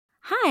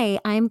Hi,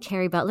 I'm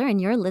Carrie Butler, and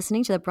you're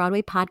listening to the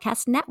Broadway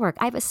Podcast Network.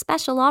 I have a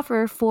special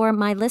offer for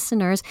my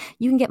listeners.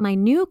 You can get my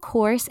new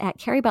course at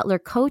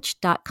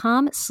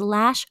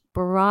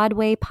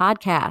carriebutlercoach.com/Broadway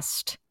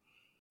podcast.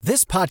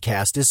 This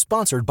podcast is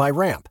sponsored by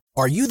Ramp.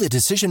 Are you the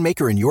decision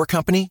maker in your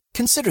company?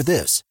 Consider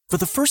this. For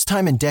the first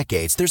time in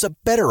decades, there's a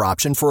better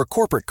option for a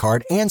corporate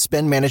card and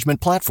spend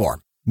management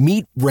platform.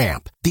 Meet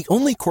Ramp, the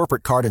only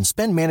corporate card and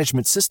spend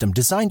management system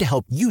designed to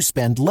help you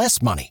spend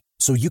less money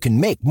so you can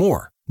make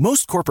more.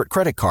 Most corporate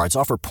credit cards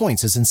offer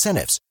points as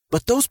incentives,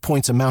 but those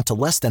points amount to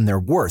less than their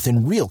worth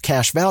in real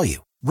cash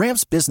value.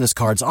 Ramp's business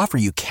cards offer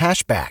you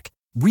cash back,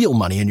 real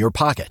money in your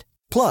pocket.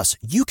 Plus,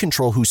 you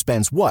control who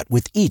spends what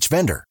with each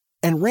vendor.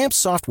 And Ramp's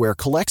software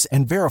collects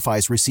and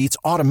verifies receipts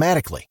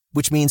automatically,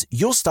 which means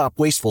you'll stop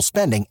wasteful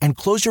spending and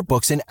close your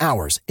books in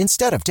hours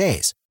instead of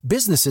days.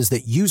 Businesses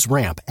that use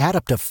Ramp add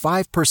up to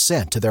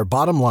 5% to their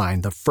bottom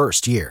line the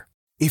first year.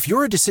 If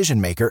you're a decision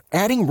maker,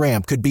 adding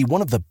Ramp could be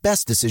one of the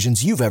best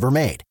decisions you've ever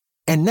made.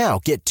 And now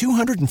get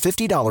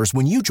 $250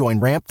 when you join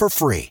Ramp for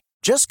free.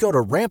 Just go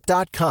to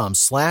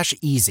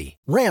ramp.com/easy.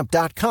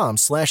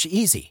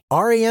 Ramp.com/easy.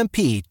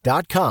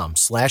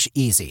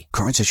 RAMP.com/easy.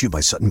 Cards issued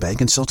by Sutton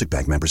Bank and Celtic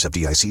Bank, members of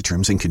FDIC.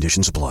 Terms and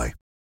conditions apply.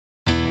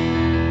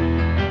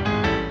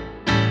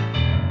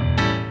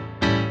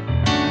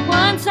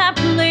 Once I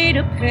played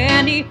a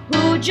penny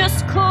who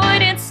just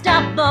couldn't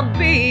stop the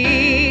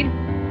beat.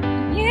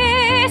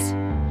 Yes,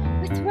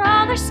 with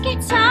roller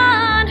skates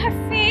on her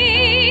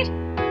feet.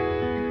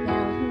 A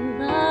gal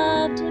who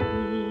loved to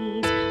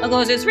please, a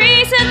ghost is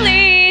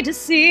recently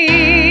deceased.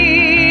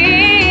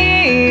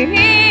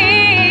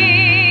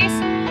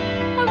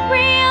 A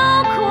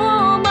real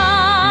cool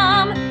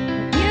mom, a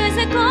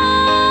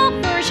musical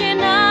version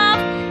of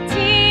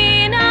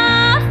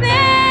Tina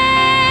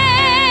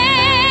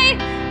Fey.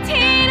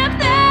 Tina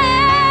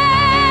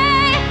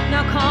Fey,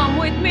 now come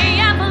with me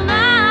and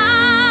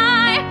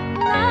fly.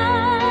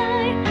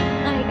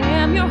 I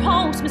am your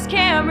host, Miss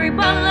Carrie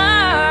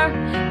Butler.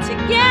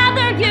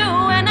 Together you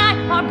and I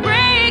are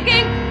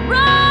breaking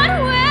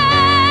Broadway.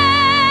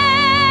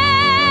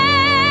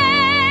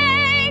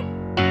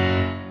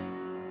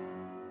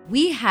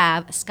 We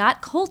have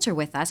Scott Coulter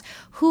with us,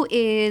 who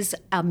is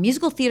a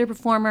musical theater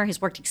performer,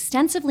 has worked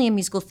extensively in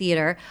musical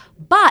theater,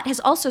 but has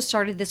also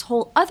started this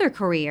whole other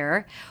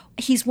career.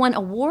 He's won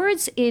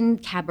awards in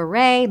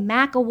cabaret,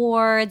 MAC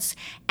Awards,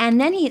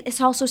 and then he has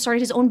also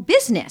started his own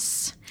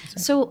business.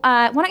 So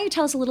why don't you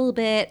tell us a little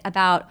bit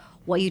about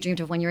what you dreamed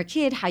of when you were a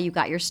kid, how you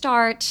got your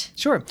start?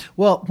 Sure.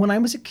 Well, when I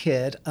was a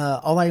kid,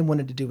 all I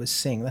wanted to do was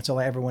sing. That's all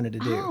I ever wanted to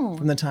do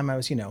from the time I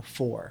was,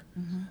 4.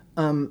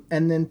 And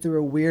then through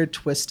a weird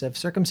twist of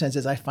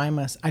circumstances, I found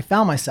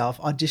myself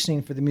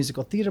auditioning for the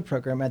musical theater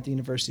program at the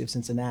University of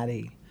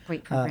Cincinnati.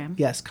 Great program.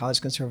 Yes,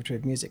 College Conservatory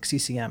of Music,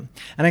 CCM.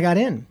 And I got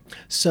in.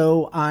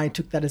 So I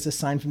took that as a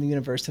sign from the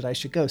universe that I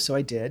should go. So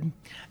I did.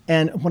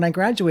 And when I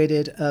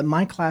graduated,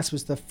 my class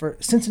was the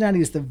first.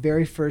 Cincinnati is the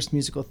very first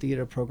musical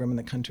theater program in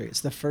the country.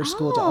 It's the first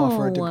school to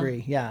offer a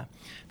degree. Yeah.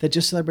 That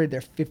just celebrated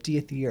their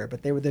 50th year,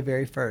 but they were the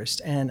very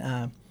first.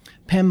 And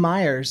Pam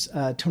Myers,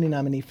 Tony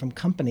nominee from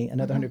Company,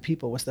 Another 100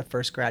 People, was the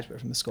first graduate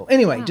from the school.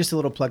 Anyway, just a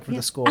little plug for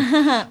the school.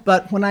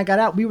 But when I got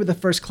out, we were the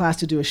first class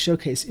to do a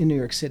showcase in New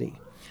York City.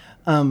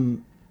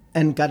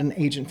 And got an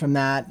agent from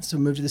that. So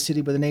moved to the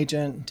city with an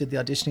agent, did the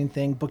auditioning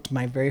thing, booked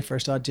my very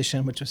first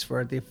audition, which was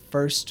for the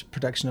first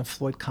production of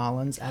Floyd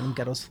Collins, Adam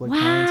Guettel's Floyd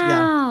Collins.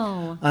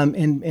 Yeah.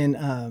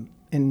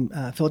 In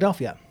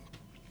Philadelphia.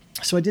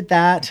 So I did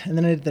that, and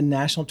then I did the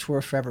national tour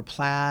of Forever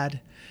Plaid.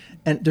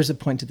 And there's a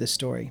point to this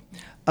story.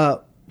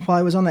 While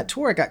I was on that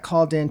tour, I got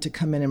called in to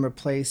come in and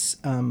replace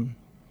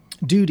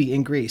Duty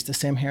in Grease, the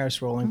Sam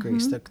Harris role in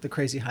Grease, the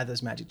crazy high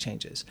those magic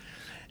changes.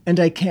 And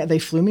they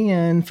flew me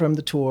in from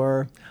the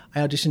tour. I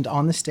auditioned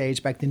on the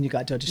stage. Back then you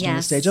got to audition on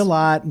the stage a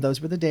lot. And those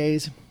were the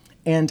days.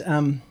 And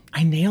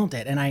I nailed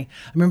it. And I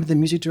remember the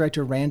music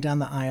director ran down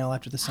the aisle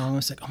after the song. I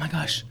was like, oh my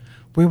gosh,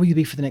 where will you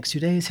be for the next 2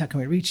 days? How can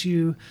we reach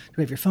you? Do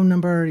we have your phone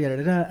number? Yada,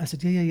 yada, yada. I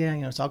said,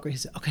 yeah. It's all great. He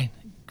said, okay,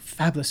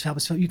 fabulous.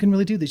 You can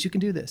really do this. You can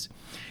do this.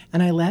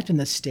 And I left, and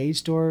the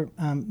stage door,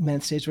 man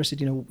at the stage door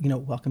said,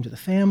 welcome to the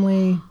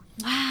family.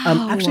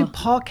 Wow. Actually,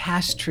 Paul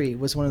Castree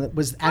was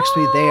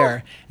actually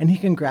there, and he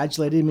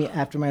congratulated me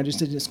after my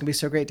audition. It's going to be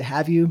so great to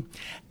have you.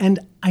 And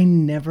I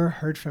never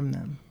heard from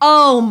them.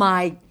 Oh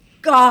my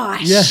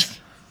gosh. Yes.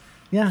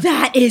 Yeah.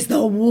 That is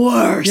the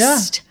worst. Yeah.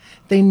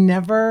 I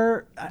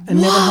never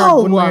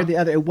heard one way or the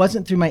other. It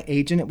wasn't through my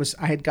agent.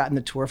 I had gotten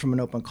the tour from an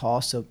open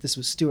call. So this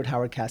was Stuart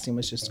Howard Casting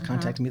was just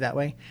contacting me that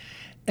way.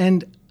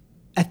 And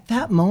at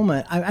that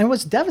moment, I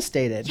was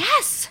devastated.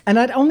 Yes. And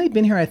I'd only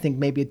been here, I think,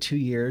 maybe 2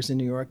 years in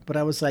New York. But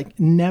I was like,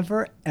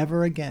 never,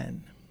 ever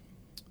again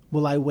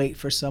will I wait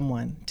for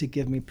someone to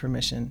give me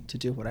permission to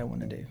do what I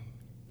want to do.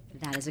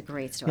 That is a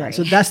great story. Yeah,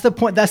 so that's the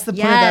point. That's the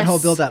point of that whole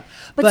build-up.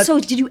 But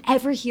so, did you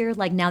ever hear,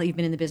 like, now that you've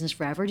been in the business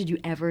forever, did you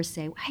ever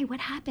say, "Hey, what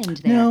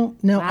happened there"? No.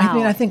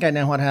 Wow. I think I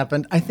know what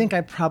happened. I think I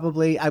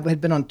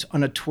had been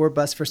on a tour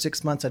bus for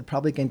 6 months. I'd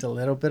probably gained a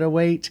little bit of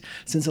weight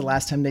since the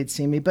last time they'd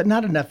seen me, but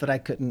not enough that I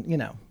couldn't,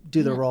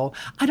 do the role.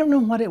 I don't know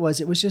what it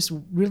was. It was just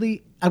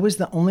really, I was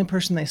the only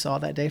person they saw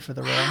that day for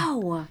the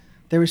role. Wow.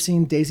 They were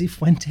seeing Daisy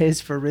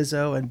Fuentes for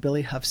Rizzo and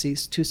Billy Huffsey,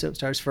 2 soap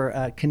stars for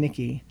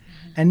Kaniki,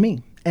 and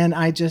me. And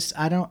I look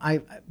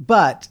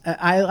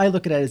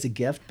at it as a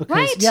gift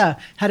because, Right.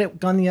 had it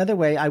gone the other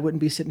way, I wouldn't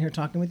be sitting here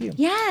talking with you.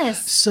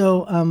 Yes.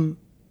 So,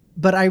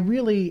 but I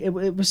really,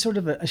 it was sort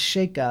of a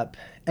shakeup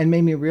and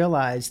made me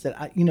realize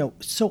that,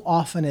 so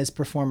often as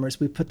performers,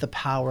 we put the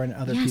power in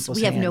other people's hands.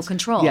 we have no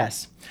control.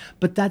 Yes.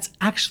 But that's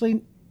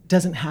actually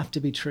doesn't have to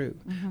be true.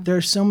 Mm-hmm. There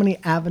are so many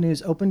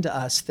avenues open to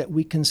us that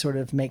we can sort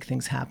of make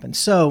things happen.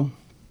 So,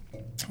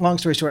 long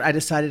story short, I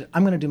decided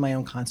I'm going to do my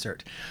own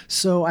concert.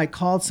 So I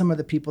called some of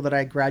the people that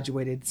I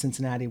graduated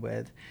Cincinnati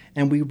with,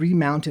 and we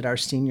remounted our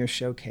senior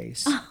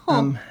showcase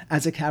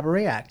as a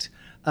cabaret act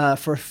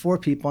for 4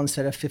 people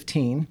instead of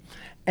 15.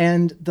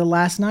 And the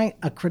last night,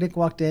 a critic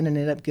walked in and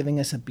ended up giving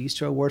us a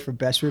Bistro Award for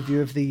Best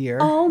Review of the Year.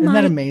 Oh, Isn't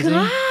that amazing?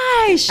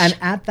 gosh. And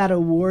at that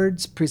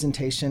awards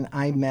presentation,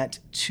 I met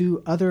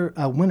 2 other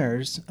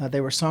winners. They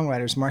were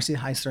songwriters. Marcy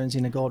Heisler and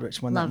Zena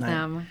Goldrich won Love that night.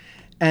 them.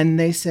 And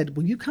they said,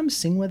 will you come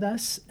sing with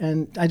us?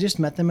 And I just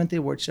met them at the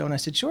award show, and I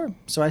said, sure.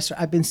 So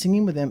I've been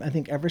singing with them, I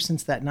think, ever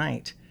since that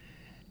night.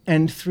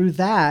 And through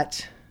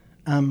that,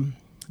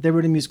 they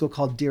wrote a musical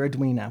called Dear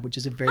Edwina, which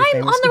is a very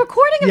famous... I'm on the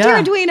recording of Dear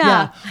Edwina.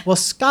 Yeah. Well,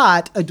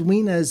 Scott,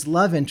 Edwina's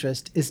love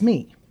interest, is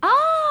me.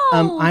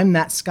 Oh. I'm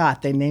that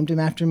Scott. They named him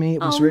after me. It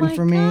was Oh written my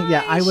for me.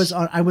 Yeah, I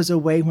gosh. was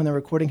away when the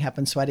recording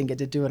happened, so I didn't get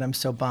to do it. I'm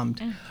so bummed.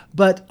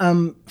 But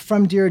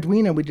from Dear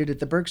Edwina, we did it at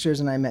the Berkshires,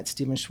 and I met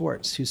Stephen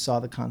Schwartz, who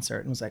saw the concert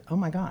and was like, "Oh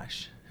my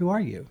gosh, who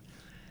are you?"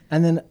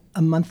 And then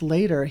a month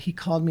later, he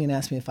called me and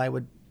asked me if I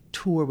would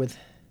tour with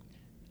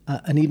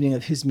an evening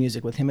of his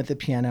music with him at the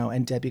piano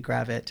and Debbie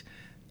Gravitt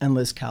and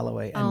Liz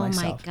Calloway and Oh my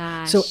myself.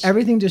 gosh. So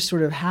everything just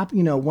sort of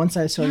happened. Once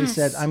I sort of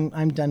said,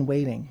 I'm done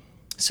waiting.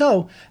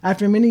 So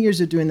after many years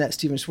of doing that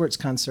Stephen Schwartz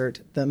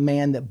concert, the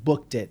man that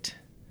booked it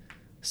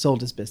sold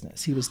his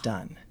business. He was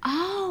done.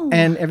 Oh.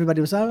 And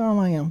everybody was,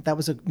 that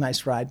was a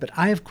nice ride. But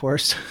I, of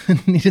course,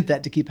 needed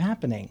that to keep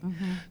happening.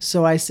 Mm-hmm.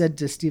 So I said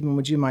to Stephen,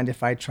 would you mind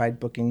if I tried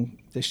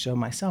booking this show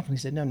myself? And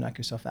he said, no, knock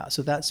yourself out.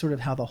 So that's sort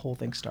of how the whole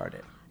thing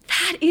started.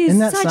 That is Isn't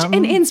that such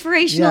something? an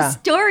inspirational Yeah.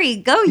 story.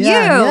 Go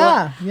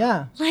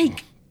Yeah.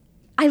 Like,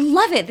 I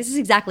love it. This is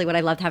exactly what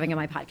I loved having on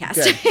my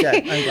podcast.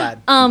 Good. I'm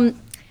glad.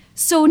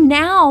 So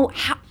now,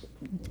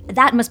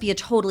 that must be a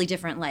totally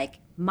different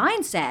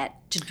mindset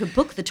to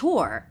book the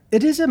tour.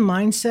 It is a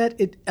mindset.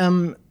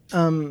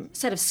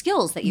 Set of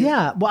skills that you.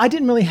 Yeah. Well, I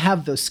didn't really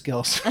have those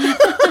skills,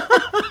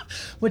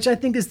 which I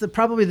think is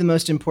probably the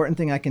most important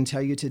thing I can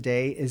tell you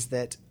today is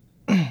that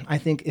I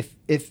think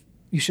if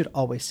you should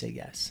always say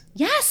yes.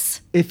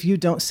 Yes. If you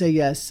don't say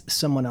yes,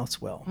 someone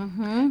else will.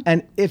 Mm-hmm.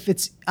 And if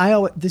this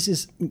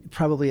is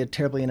probably a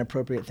terribly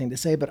inappropriate thing to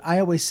say, but I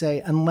always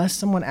say, unless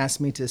someone asks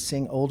me to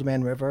sing Old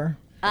Man River,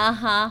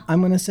 I'm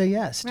going to say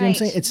yes. Do you know what I'm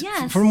saying? It's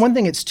Yes. for one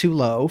thing, it's too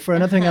low. For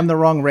another thing, I'm the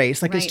wrong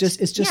race. Like Right.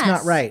 it's just Yes.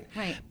 not right.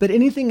 Right. But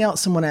anything else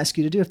someone asks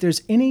you to do, if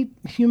there's any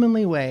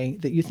humanly way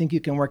that you think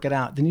you can work it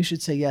out, then you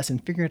should say yes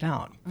and figure it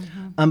out.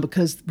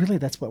 Because really,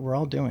 that's what we're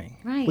all doing.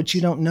 Right. Which you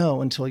don't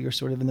know until you're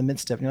sort of in the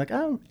midst of it. And you're like,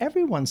 oh,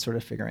 everyone's sort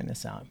of figuring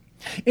this out.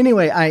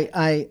 Anyway,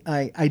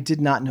 I did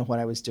not know what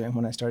I was doing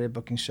when I started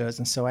booking shows,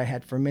 and so I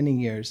had for many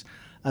years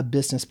a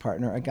business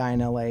partner, a guy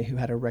in LA who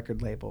had a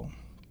record label.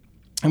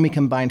 And we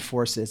combined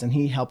forces, and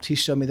he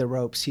showed me the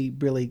ropes. He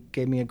really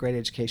gave me a great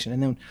education.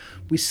 And then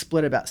we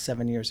split about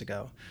 7 years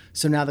ago.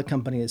 So now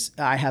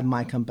I have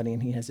my company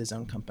and he has his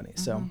own company.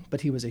 So,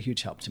 but he was a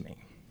huge help to me.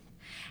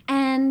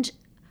 And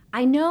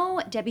I know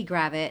Debbie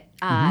Gravitt,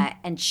 Mm-hmm.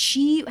 and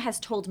she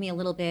has told me a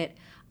little bit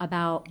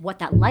about what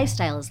that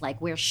lifestyle is like,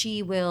 where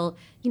she will,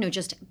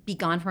 just be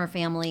gone from her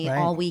family Right.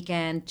 all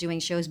weekend doing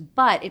shows,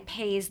 but it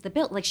pays the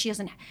bill. Like she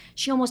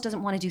almost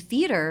doesn't want to do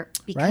theater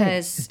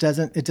because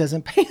Right. It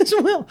doesn't pay as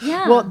well.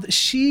 Yeah. Well,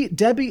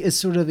 Debbie is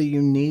sort of a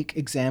unique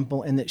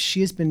example in that she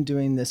has been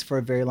doing this for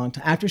a very long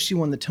time. After she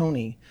won the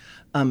Tony,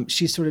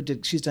 she's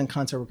done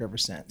concert work ever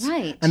since.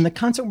 Right. And the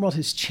concert world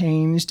has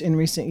changed in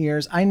recent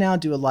years. I now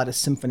do a lot of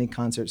symphony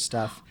concert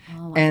stuff.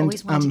 Oh, I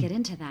always wanted to get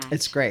into that.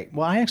 It's great.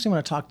 Well, I actually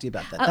want to talk to you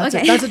about that. Oh,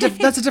 okay.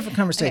 That's a different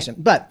conversation.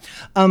 Okay. But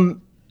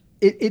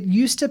it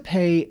used to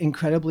pay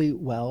incredibly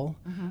well,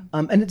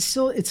 and it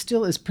still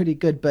is pretty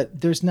good. But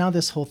there's now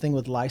this whole thing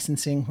with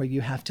licensing where you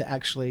have to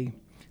actually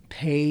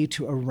pay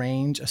to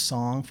arrange a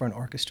song for an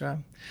orchestra,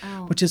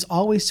 which has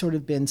always sort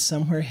of been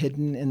somewhere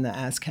hidden in the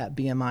ASCAP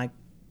BMI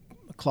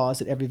clause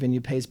that every venue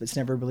pays, but it's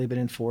never really been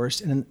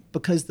enforced. And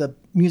because the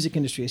music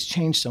industry has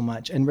changed so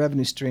much and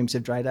revenue streams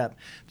have dried up,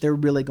 they're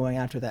really going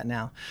after that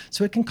now.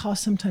 So it can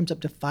cost sometimes up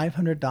to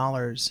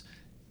 $500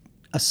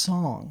 a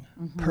song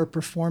per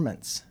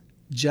performance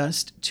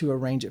just to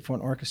arrange it for an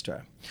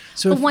orchestra.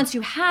 So but once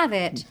you have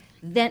it,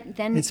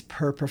 Then It's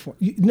per perform.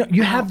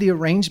 You have the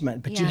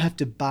arrangement, but you Yeah. have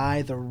to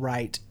buy the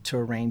right to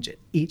arrange it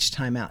each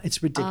time out.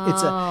 It's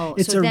ridiculous.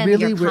 It's so a then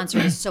really your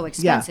concert is so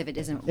expensive it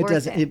isn't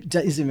worth it. It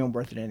isn't even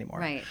worth it anymore.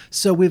 Right.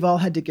 So we've all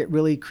had to get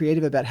really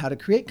creative about how to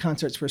create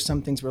concerts where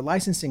some things we're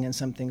licensing and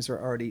some things are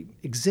already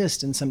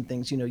exist and some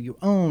things you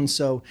own.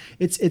 So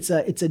it's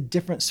a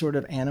different sort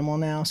of animal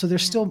now. So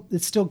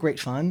it's still great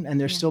fun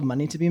and there's still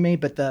money to be made,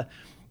 but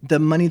the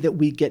money that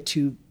we get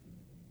to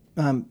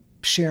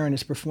share in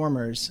as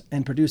performers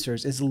and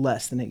producers is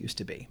less than it used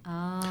to be.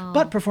 Oh.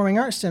 But performing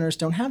arts centers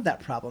don't have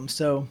that problem,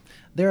 so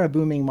they're a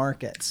booming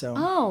market. So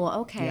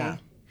Okay. Yeah.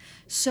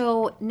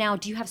 So now,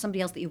 do you have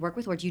somebody else that you work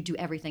with, or do you do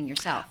everything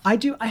yourself? I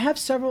do. I have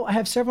several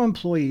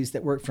employees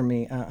that work for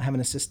me. I have an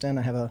assistant.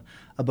 I have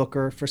a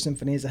booker for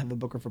symphonies. I have a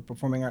booker for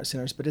performing arts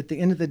centers. But at the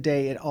end of the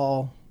day,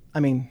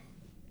 I'm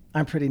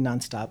pretty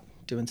nonstop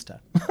doing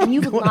stuff. And you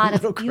have Going a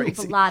little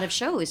crazy. lot of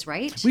shows,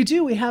 right? We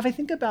do. We have, I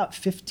think, about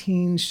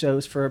 15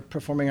 shows for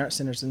performing arts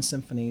centers and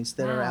symphonies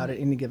that are out at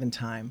any given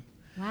time.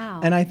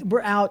 Wow. And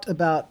we're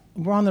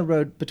on the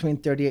road between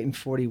 38 and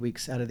 40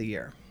 weeks out of the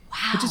year.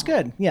 Wow. Which is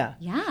good. Yeah.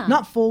 Yeah.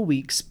 Not full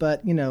weeks,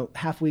 but,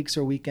 half weeks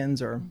or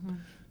weekends or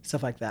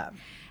stuff like that.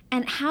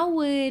 And how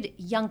would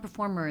young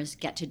performers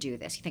get to do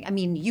this? You think? I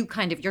mean,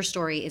 your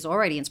story is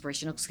already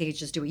inspirational because you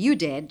just do what you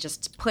did,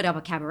 just put up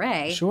a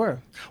cabaret.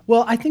 Sure.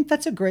 Well, I think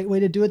that's a great way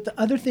to do it. The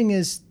other thing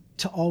is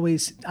to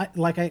always,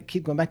 I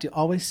keep going back to,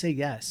 always say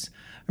yes.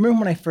 I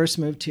remember when I first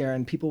moved here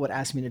and people would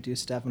ask me to do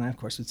stuff and I, of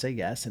course, would say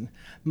yes. And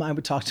I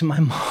would talk to my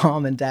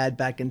mom and dad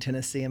back in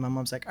Tennessee and my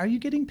mom's like, are you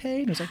getting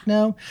paid? And I was like,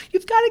 no,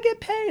 you've got to get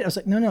paid. I was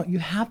like, no, you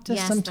have to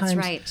Yes, sometimes.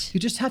 that's right. You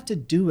just have to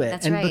do it.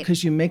 That's and right.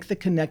 because you make the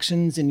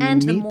connections and you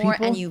And meet people.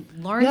 and you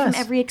learn Yes.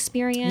 from every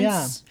experience.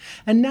 Yeah.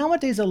 And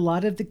nowadays, a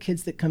lot of the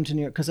kids that come to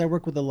New York, because I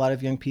work with a lot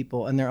of young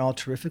people and they're all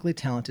terrifically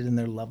talented and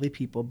they're lovely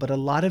people, but a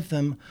lot of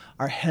them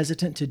are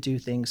hesitant to do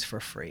things for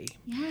free.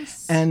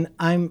 Yes. And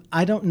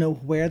I don't know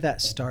where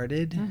that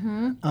started.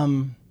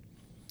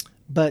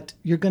 But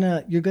you're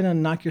gonna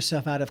knock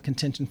yourself out of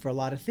contention for a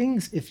lot of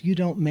things if you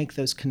don't make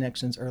those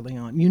connections early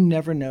on. You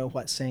never know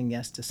what saying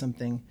yes to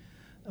something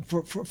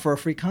for a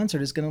free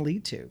concert is going to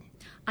lead to.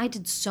 I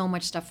did so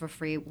much stuff for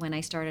free when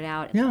I started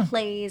out. Yeah.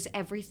 Plays,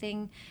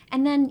 everything.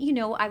 And then,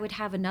 I would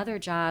have another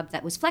job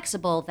that was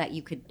flexible that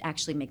you could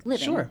actually make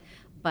living. Sure.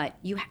 But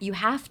you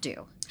have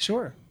to.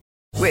 Sure.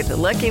 With the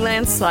Lucky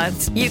Land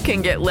Slots, you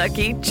can get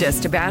lucky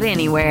just about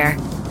anywhere.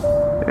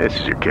 This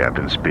is your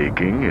captain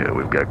speaking.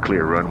 We've got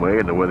clear runway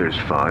and the weather's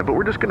fine, but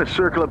we're just going to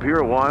circle up here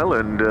a while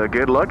and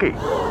get lucky.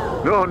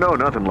 No,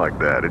 nothing like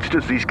that. It's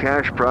just these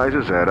cash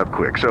prizes add up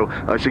quick. So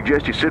I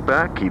suggest you sit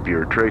back, keep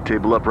your tray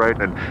table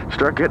upright, and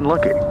start getting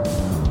lucky.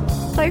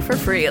 Play for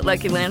free at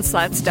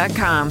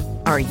LuckyLandSlots.com.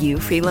 Are you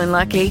feeling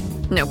lucky?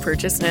 No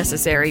purchase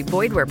necessary.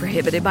 Void where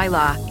prohibited by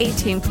law.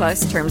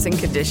 18+ terms and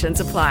conditions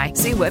apply.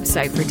 See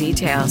website for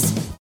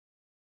details.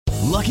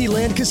 Lucky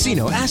Land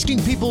Casino,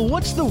 asking people,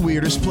 what's the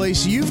weirdest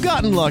place you've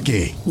gotten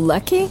lucky?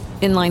 Lucky?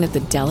 In line at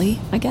the deli,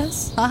 I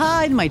guess?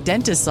 Aha, in my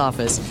dentist's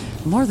office.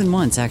 More than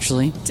once,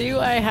 actually. Do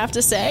I have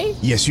to say?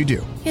 Yes, you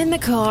do. In the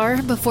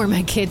car before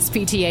my kids'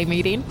 PTA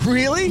meeting.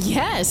 Really?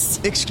 Yes.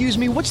 Excuse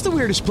me, what's the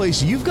weirdest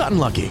place you've gotten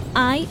lucky?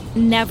 I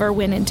never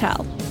win and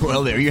tell.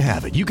 Well, there you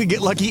have it. You can get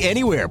lucky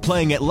anywhere,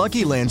 playing at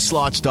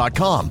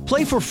LuckyLandSlots.com.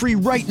 Play for free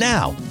right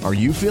now. Are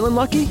you feeling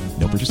lucky?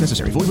 No purchase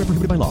necessary. Void where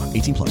prohibited by law.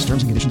 18+.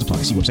 Terms and conditions apply.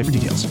 See website for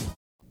details.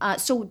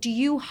 So do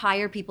you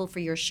hire people for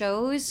your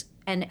shows?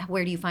 And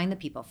where do you find the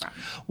people from?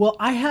 Well,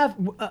 I have,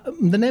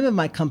 the name of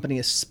my company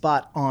is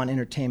Spot On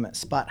Entertainment,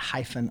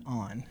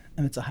 Spot-on,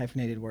 and it's a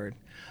hyphenated word.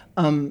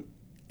 And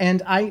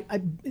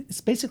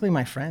it's basically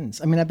my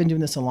friends. I mean, I've been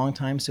doing this a long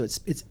time, so it's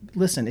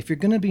listen, if you're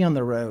going to be on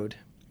the road,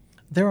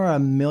 there are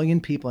 1 million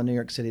people in New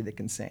York City that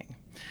can sing.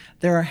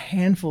 There are a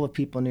handful of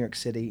people in New York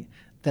City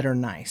that are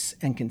nice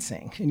and can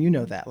sing. And you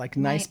know that. Like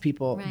nice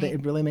people,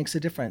 it really makes a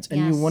difference.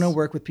 And you want to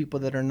work with people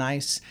that are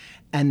nice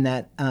and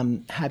that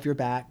have your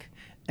back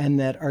and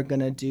that are going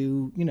to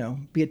do,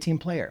 be a team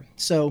player.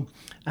 So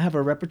I have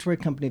a repertory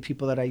company of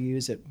people that I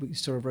use that we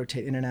sort of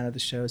rotate in and out of the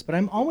shows. But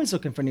I'm always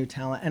looking for new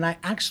talent. And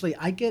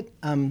I get,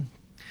 I'm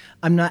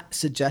not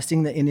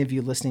suggesting that any of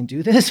you listening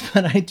do this,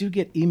 but I do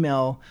get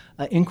email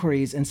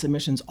inquiries and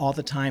submissions all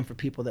the time for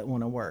people that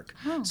want to work.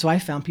 Oh. So I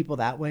found people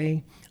that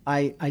way.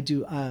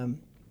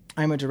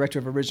 I'm a director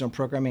of original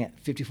programming at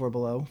 54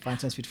 Below,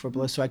 Feinstein's 54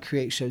 Below, so I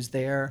create shows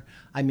there.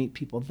 I meet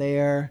people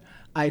there.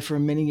 I, for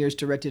many years,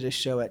 directed a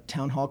show at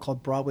Town Hall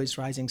called Broadway's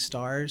Rising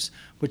Stars,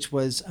 which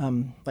was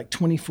like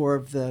 24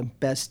 of the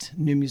best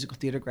new musical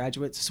theater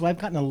graduates. So I've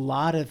gotten a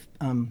lot of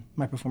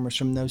my performers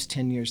from those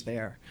 10 years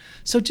there.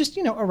 So just,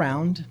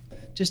 around,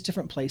 just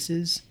different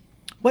places.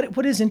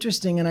 What is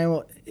interesting, and I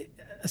will,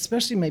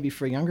 especially maybe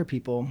for younger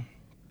people,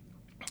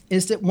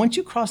 is that once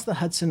you cross the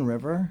Hudson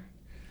River,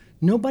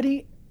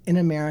 nobody in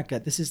America,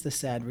 this is the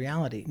sad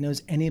reality,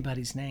 knows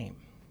anybody's name.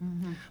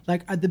 Mm-hmm.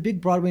 Like the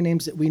big Broadway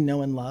names that we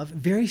know and love,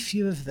 very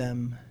few of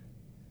them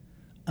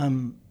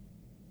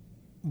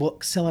will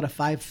sell at a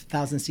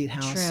 5,000 seat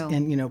house True.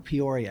 in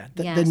Peoria.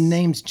 The Yes.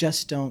 names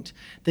just don't.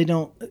 They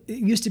don't. It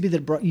used to be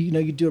that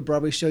you do a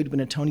Broadway show, you'd win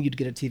a Tony, you'd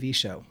get a TV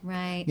show.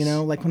 Right.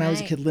 Like when I was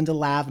a Right. kid, Linda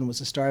Lavin was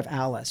the star of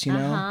Alice.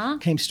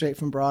 Came straight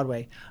from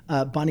Broadway.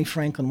 Bonnie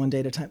Franklin, One Day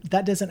at a Time.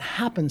 That doesn't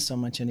happen so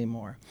much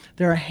anymore.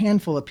 There are a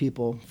handful of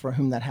people for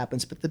whom that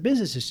happens, but the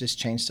business has just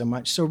changed so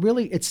much. So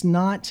really, it's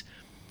not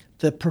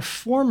the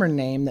performer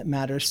name that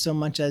matters so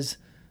much as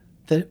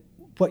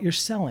what you're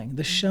selling,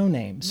 the show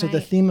name. So the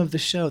Right. theme of the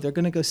show, they're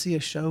going to go see a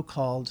show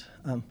called,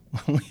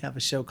 we have a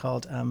show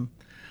called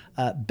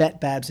Bette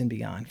Babs and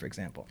Beyond, for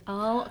example.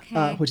 Oh,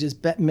 okay. Which is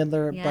Bette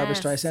Midler, Barbara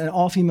Yes. Streisand, and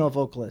all-female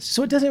vocalists.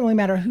 So it doesn't really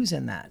matter who's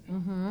in that.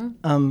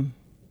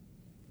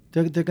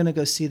 They're going to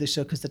go see the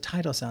show because the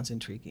title sounds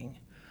intriguing.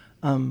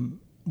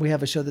 We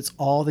have a show that's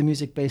all the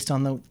music based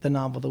on the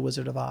novel The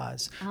Wizard of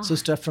Oz. So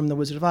stuff from The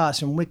Wizard of Oz,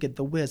 from Wicked,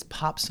 The Wiz,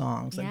 pop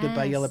songs like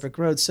Goodbye Yes. Yellow Brick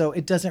Road. So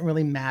it doesn't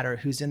really matter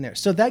who's in there.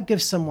 So that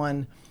gives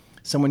someone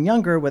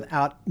younger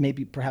without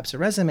maybe perhaps a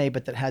resume,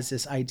 but that has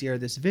this idea or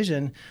this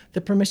vision, the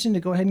permission to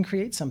go ahead and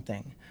create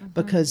something.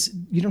 Because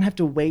you don't have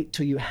to wait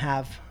till you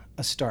have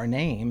a star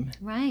name.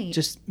 Right.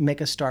 Just make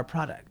a star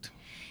product.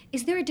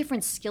 Is there a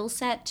different skill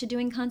set to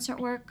doing concert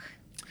work?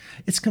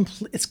 It's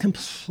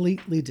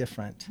completely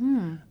different.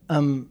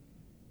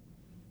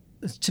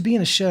 To be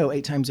in a show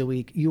 8 times a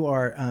week, you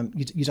are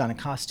you don a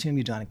costume,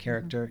 you don a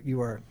character, you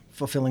are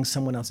fulfilling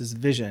someone else's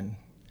vision,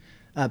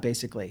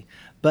 basically.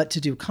 But to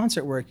do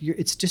concert work,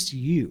 it's just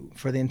you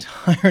for the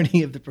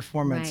entirety of the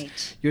performance.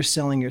 Right. You're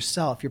selling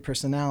yourself, your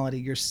personality,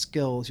 your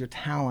skills, your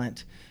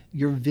talent,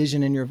 your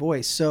vision, and your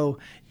voice. So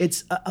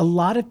it's a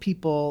lot of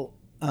people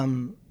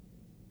can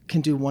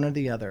do one or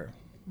the other.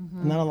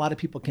 Not a lot of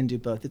people can do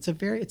both.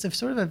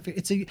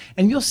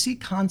 And you'll see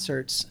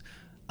concerts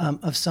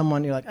of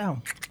someone you're like,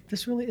 oh,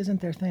 this really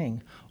isn't their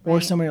thing. Or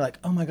Right. someone you're like,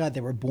 oh my God,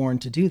 they were born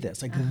to do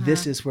this. Like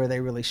this is where they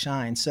really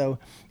shine. So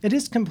it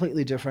is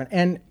completely different.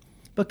 And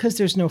because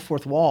there's no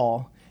fourth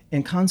wall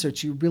in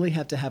concerts, you really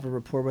have to have a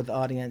rapport with the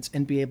audience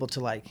and be able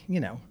to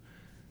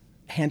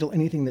handle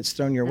anything that's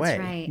thrown your way.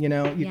 right. You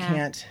Yeah.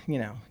 can't,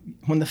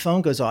 when the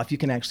phone goes off, you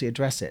can actually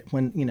address it.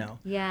 When,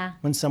 Yeah.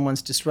 when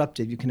someone's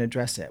disruptive, you can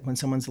address it. When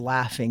someone's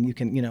laughing, you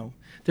can,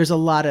 there's a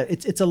lot of,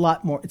 it's a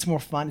lot more, it's more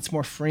fun, it's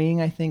more freeing,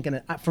 I think.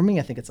 And for me,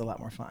 I think it's a lot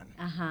more fun.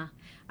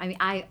 I mean,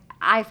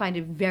 I find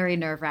it very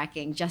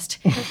nerve-wracking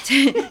just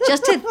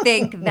to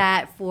think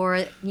that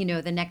for,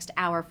 the next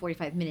hour,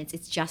 45 minutes,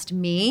 it's just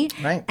me.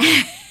 Right.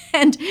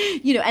 And,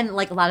 and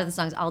like a lot of the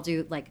songs I'll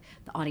do, like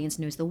the audience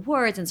knows the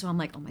words. And so I'm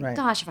like, oh my Right.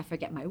 gosh, if I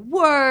forget my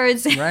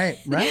words, Right.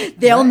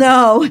 they'll right.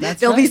 know. That's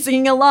They'll be right.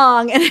 singing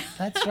along. And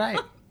That's right.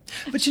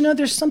 But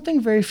there's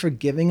something very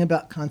forgiving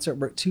about concert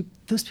work too.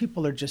 Those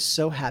people are just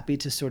so happy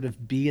to sort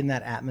of be in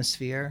that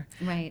atmosphere.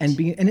 Right. And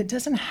it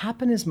doesn't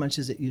happen as much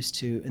as it used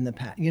to in the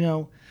past.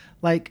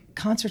 Like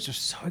concerts are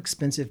so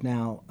expensive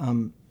now.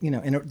 And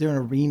they're in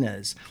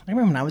arenas. I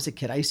remember when I was a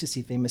kid, I used to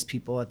see famous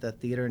people at the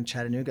theater in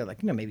Chattanooga,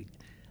 maybe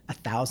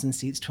 1,000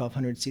 seats,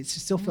 1,200 seats. It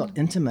still felt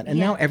intimate. And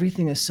now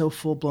everything is so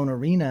full-blown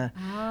arena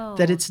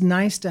that it's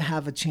nice to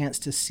have a chance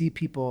to see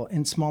people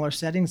in smaller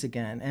settings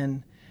again.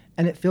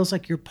 And it feels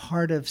like you're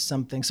part of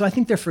something. So I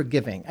think they're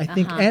forgiving. I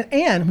think,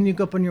 and when you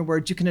go up on your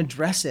words, you can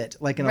address it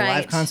like in a live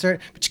Right. concert,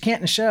 but you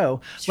can't in a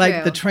show. True.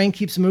 Like the train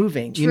keeps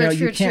moving. True,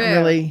 you can't true.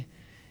 really.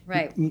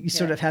 Right. You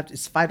sort of have to.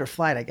 It's fight or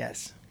flight, I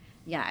guess.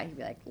 Yeah, I'd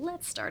be like,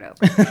 let's start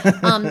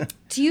over.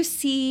 Do you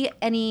see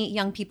any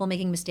young people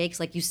making mistakes?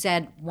 Like you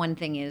said, one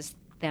thing is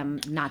them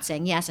not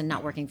saying yes and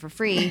not working for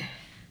free.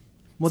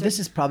 Well, this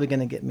is probably going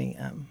to get me,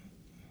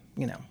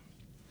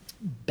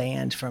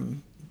 banned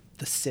from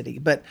the city.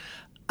 But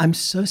I'm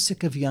so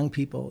sick of young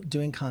people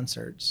doing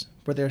concerts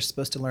where they're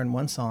supposed to learn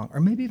one song or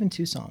maybe even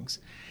 2 songs.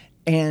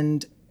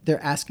 And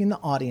they're asking the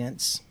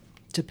audience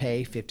to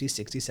pay $50,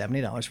 $60,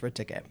 $70 for a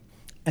ticket.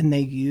 And they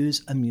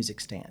use a music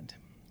stand.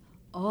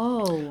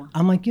 Oh.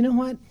 I'm like, you know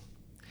what?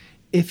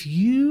 If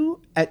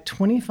you, at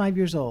 25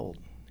 years old,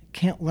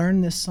 can't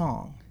learn this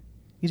song,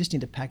 you just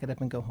need to pack it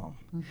up and go home.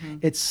 Mm-hmm.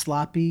 It's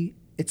sloppy.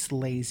 It's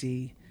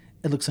lazy.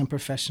 It looks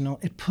unprofessional.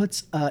 It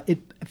puts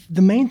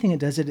the main thing it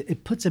does,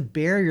 it puts a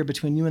barrier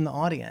between you and the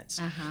audience.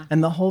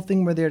 And the whole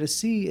thing we're there to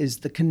see is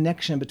the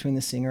connection between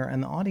the singer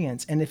and the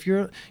audience. And if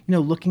you're,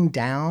 looking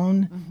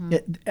down,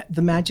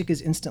 the magic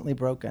is instantly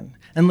broken.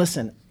 And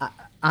listen,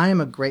 I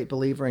am a great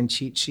believer in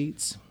cheat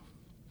sheets.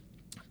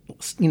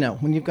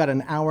 When you've got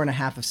an hour and a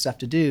half of stuff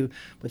to do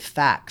with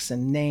facts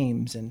and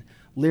names and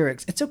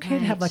lyrics, it's okay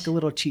to have like a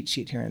little cheat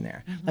sheet here and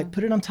there. Like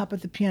put it on top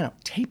of the piano,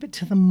 tape it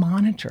to the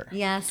monitor.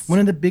 Yes. One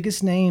of the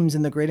biggest names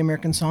in the Great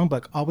American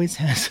Songbook always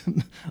has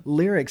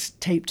lyrics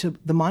taped to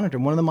the monitor.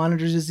 One of the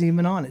monitors isn't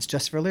even on, it's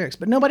just for lyrics,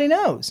 but nobody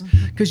knows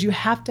because you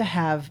have to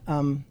have,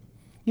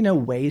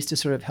 ways to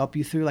sort of help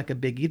you through like a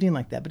big evening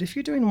like that. But if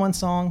you're doing one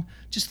song,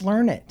 just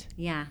learn it.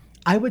 Yeah.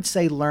 I would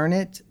say learn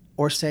it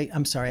or say,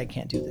 I'm sorry, I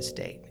can't do this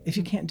date. If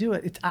you can't do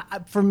it,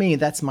 for me,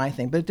 that's my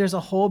thing. But there's a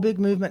whole big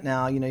movement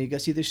now. You go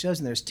see the shows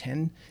and there's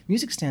 10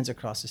 music stands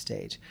across the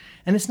stage.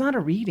 And it's not a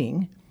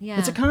reading. Yeah.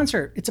 It's a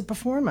concert. It's a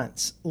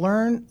performance.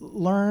 Learn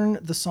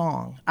the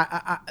song.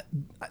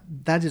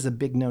 That is a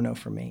big no-no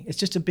for me. It's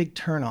just a big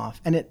turnoff.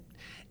 And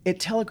it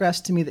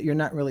telegraphs to me that you're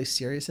not really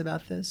serious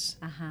about this.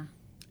 Uh-huh.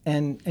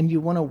 And you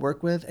want to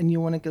work with and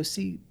you want to go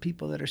see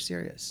people that are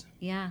serious.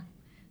 Yeah.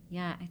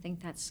 Yeah, I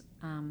think that's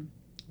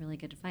really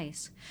good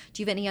advice.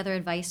 Do you have any other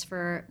advice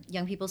for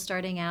young people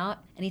starting out?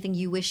 Anything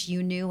you wish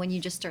you knew when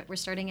you just were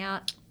starting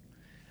out?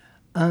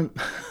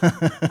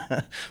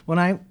 When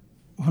I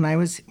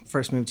was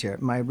first moved here,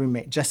 my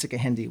roommate Jessica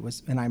Hendy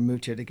and I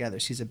moved here together.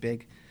 She's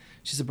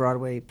a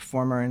Broadway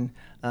performer, and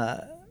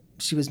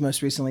she was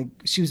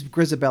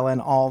Grisabella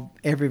in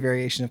every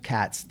variation of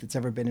Cats that's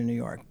ever been in New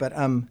York. But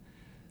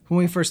when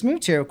we first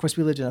moved here, of course,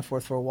 we lived in a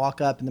 4th floor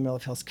walk-up in the middle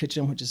of Hell's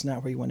Kitchen, which is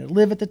not where you wanted to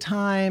live at the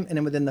time. And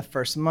then within the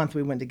first month,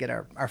 we went to get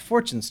our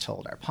fortunes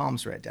told. Our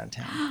palms read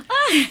downtown.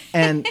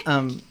 And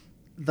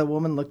the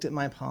woman looked at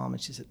my palm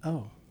and she said,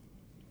 "Oh,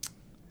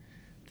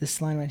 this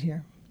line right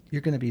here,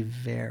 you're going to be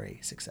very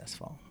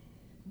successful.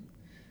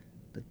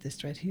 But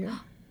this right here,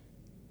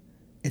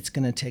 it's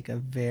going to take a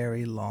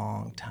very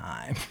long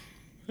time."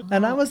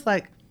 And I was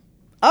like,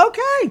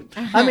 okay.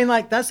 Uh-huh. I mean,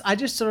 I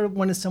just sort of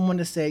wanted someone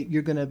to say,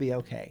 you're going to be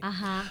okay.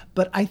 Uh-huh.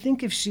 But I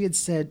think if she had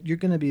said, you're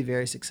going to be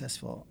very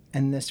successful,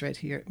 and this right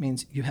here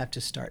means you have to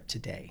start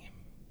today,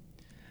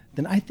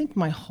 then I think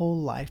my whole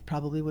life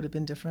probably would have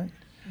been different.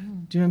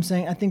 Mm. Do you know what I'm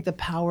saying? I think the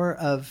power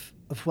of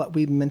what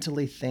we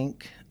mentally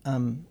think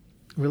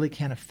really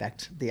can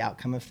affect the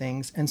outcome of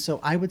things. And so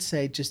I would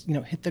say just,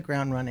 hit the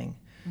ground running.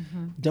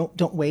 Mm-hmm.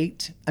 Don't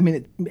wait. I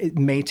mean, it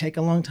may take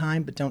a long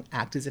time, but don't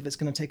act as if it's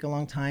going to take a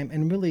long time.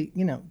 And really,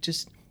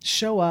 just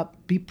show up,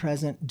 be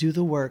present, do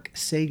the work,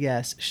 say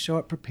yes, show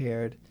up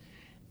prepared,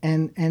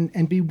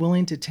 and be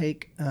willing to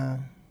take, the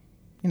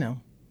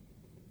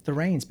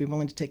reins. Be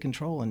willing to take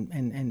control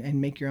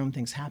and make your own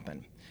things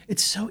happen.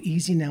 It's so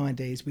easy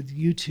nowadays with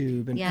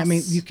YouTube, and yes. I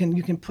mean, you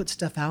can put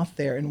stuff out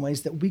there in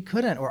ways that we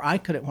couldn't, or I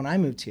couldn't when I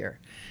moved here.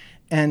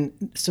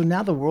 And so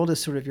now the world is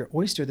sort of your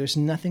oyster. There's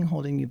nothing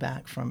holding you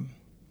back from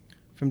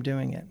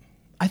doing it.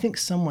 I think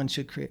someone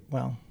should create,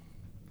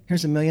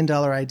 here's $1 million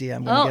idea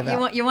I'm going to give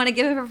out. You want to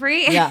give it for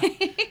free? Yeah.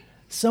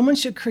 Someone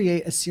should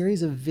create a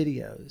series of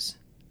videos.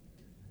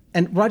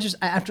 And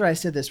after I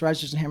said this,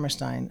 Rodgers and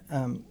Hammerstein,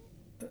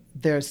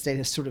 their estate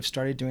has sort of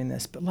started doing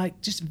this, but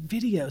just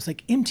videos,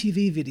 like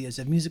MTV videos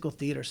of musical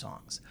theater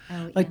songs.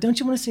 Oh, yeah. Don't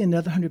you want to see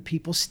another 100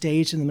 people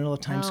staged in the middle of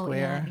Times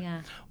Square?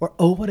 Yeah. Or,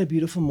 oh, what a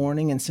beautiful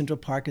morning in Central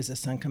Park as the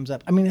sun comes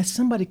up. I mean, if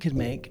somebody could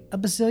make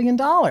 $1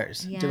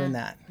 bazillion doing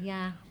that.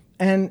 Yeah.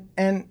 And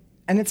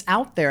it's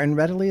out there and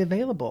readily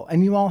available,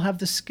 and you all have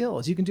the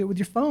skills. You can do it with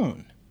your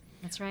phone.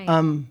 That's right.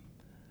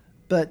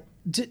 But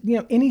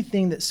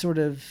anything that sort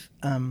of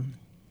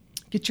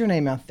gets your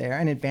name out there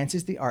and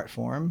advances the art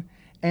form,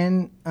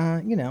 and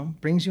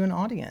brings you an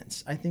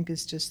audience, I think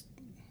is just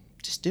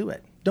do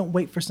it. Don't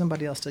wait for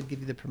somebody else to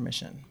give you the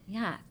permission.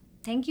 Yeah.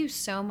 Thank you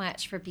so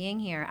much for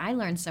being here. I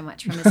learned so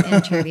much from this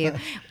interview.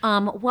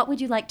 What would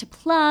you like to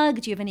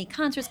plug? Do you have any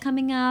concerts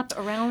coming up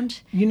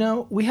around?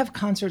 We have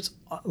concerts.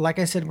 Like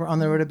I said, we're on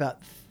the road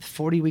about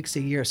 40 weeks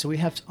a year. So we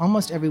have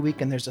almost every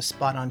weekend there's a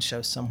spot-on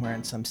show somewhere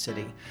in some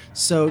city.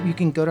 So you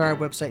can go to our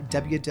website,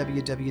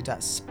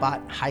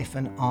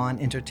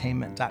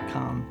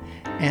 www.spot-onentertainment.com,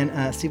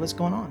 and see what's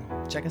going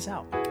on. Check us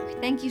out.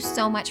 Thank you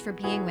so much for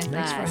being with us.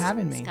 Thanks for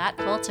having me. Scott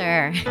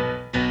Coulter.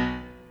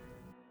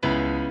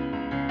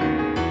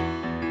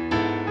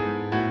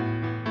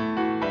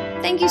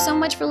 Thank you so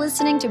much for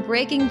listening to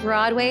Breaking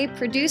Broadway,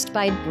 produced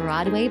by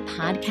Broadway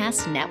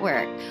Podcast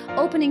Network.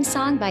 Opening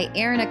song by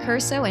Aaron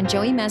Accurso and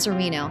Joey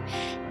Mazzarino.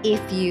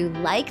 If you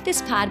like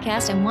this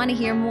podcast and want to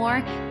hear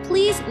more,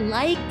 please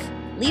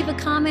leave a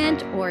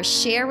comment, or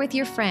share with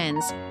your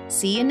friends.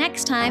 See you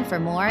next time for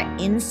more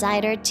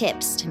insider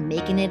tips to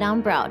making it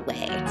on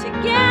Broadway.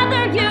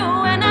 Together you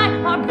and I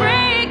are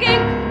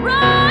breaking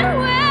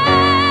Broadway.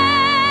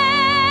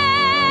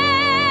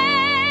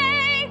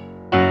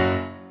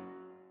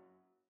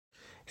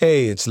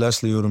 Hey, it's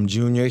Leslie Odom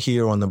Jr.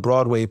 here on the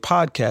Broadway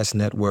Podcast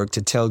Network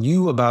to tell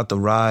you about the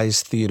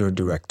Rise Theater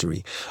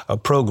Directory, a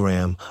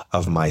program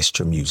of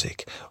Maestro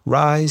Music.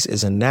 Rise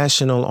is a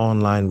national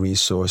online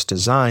resource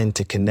designed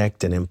to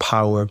connect and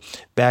empower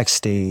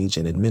backstage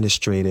and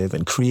administrative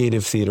and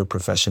creative theater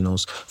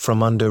professionals from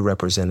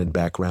underrepresented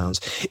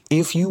backgrounds.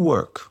 If you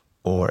work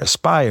or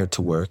aspire to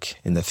work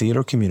in the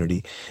theater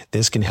community,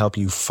 this can help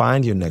you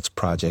find your next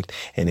project.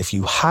 And if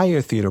you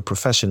hire theater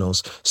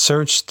professionals,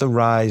 search the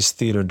Rise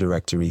Theater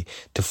Directory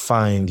to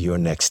find your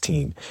next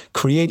team.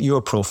 Create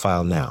your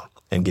profile now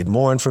and get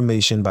more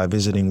information by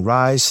visiting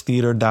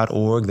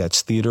risetheater.org.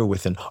 That's theater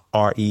with an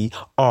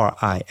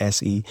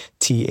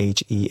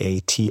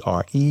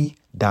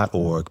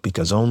RERISETHEATRE.org,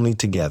 because only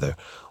together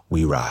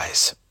we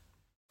rise.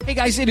 Hey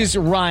guys, it is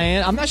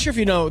Ryan. I'm not sure if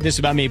you know this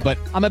about me, but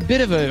I'm a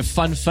bit of a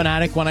fun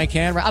fanatic when I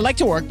can. I like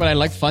to work, but I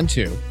like fun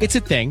too. It's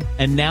a thing.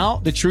 And now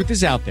the truth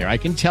is out there. I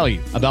can tell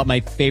you about my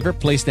favorite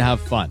place to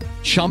have fun.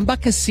 Chumba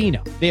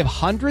Casino. They have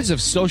hundreds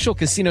of social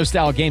casino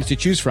style games to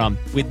choose from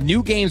with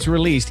new games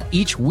released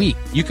each week.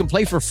 You can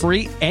play for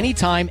free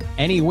anytime,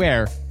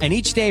 anywhere. And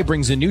each day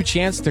brings a new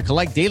chance to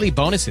collect daily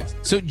bonuses.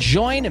 So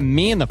join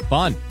me in the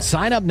fun.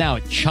 Sign up now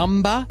at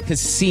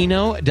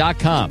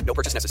ChumbaCasino.com. No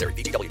purchase necessary.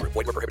 VGW Group.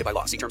 Void where prohibited by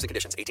law. See terms and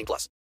conditions. 18+.